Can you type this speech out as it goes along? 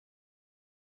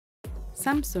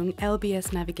Samsung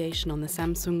LBS navigation on the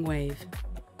Samsung Wave.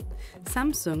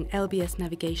 Samsung LBS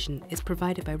navigation is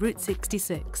provided by Route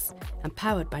 66 and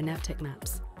powered by NAVTEQ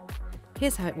maps.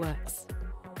 Here's how it works.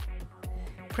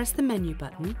 Press the menu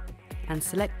button and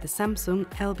select the Samsung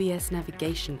LBS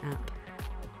navigation app.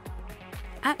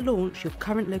 At launch, your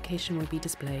current location will be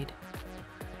displayed.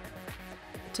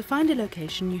 To find a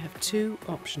location, you have two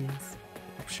options.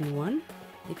 Option 1.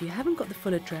 If you haven't got the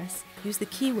full address, use the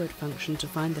keyword function to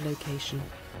find the location.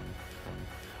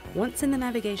 Once in the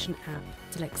navigation app,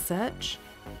 select Search,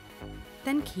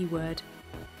 then Keyword,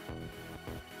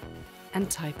 and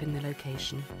type in the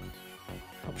location.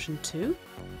 Option 2.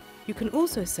 You can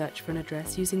also search for an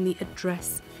address using the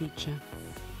Address feature.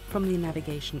 From the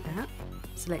navigation app,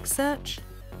 select Search,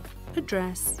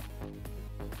 Address,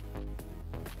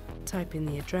 type in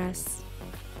the address,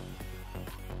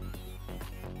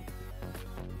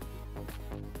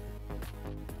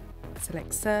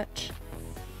 select Search,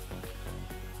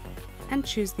 and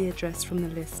choose the address from the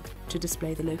list to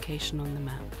display the location on the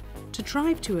map. To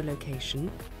drive to a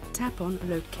location, tap on a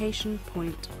location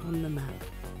point on the map.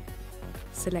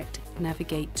 Select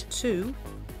Navigate to,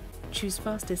 choose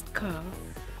Fastest Car,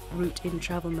 Route in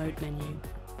Travel Mode menu.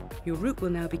 Your route will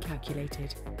now be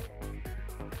calculated.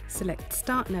 Select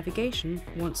Start Navigation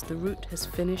once the route has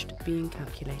finished being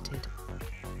calculated.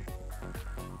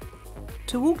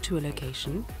 To walk to a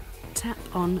location, tap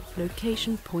on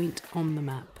Location Point on the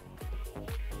map.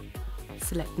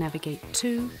 Select Navigate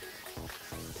to,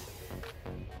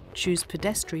 choose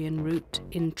Pedestrian Route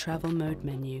in Travel Mode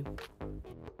menu.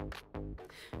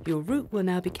 Your route will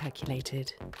now be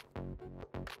calculated.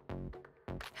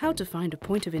 How to find a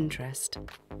point of interest.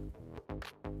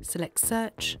 Select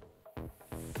Search,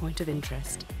 Point of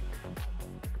Interest.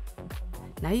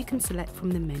 Now you can select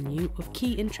from the menu of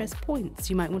key interest points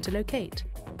you might want to locate.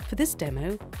 For this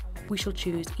demo, we shall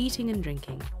choose Eating and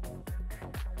Drinking.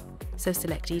 So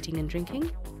select Eating and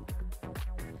Drinking,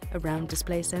 around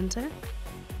Display Center.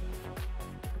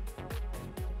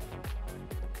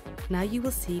 Now you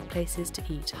will see places to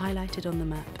eat highlighted on the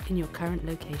map in your current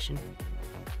location.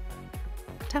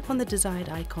 Tap on the desired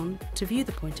icon to view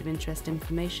the point of interest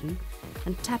information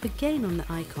and tap again on the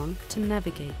icon to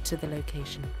navigate to the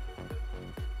location.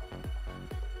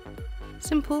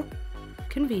 Simple,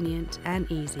 convenient and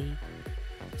easy.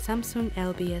 Samsung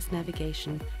LBS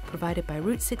navigation provided by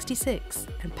Route 66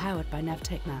 and powered by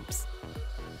NAVTEQ maps.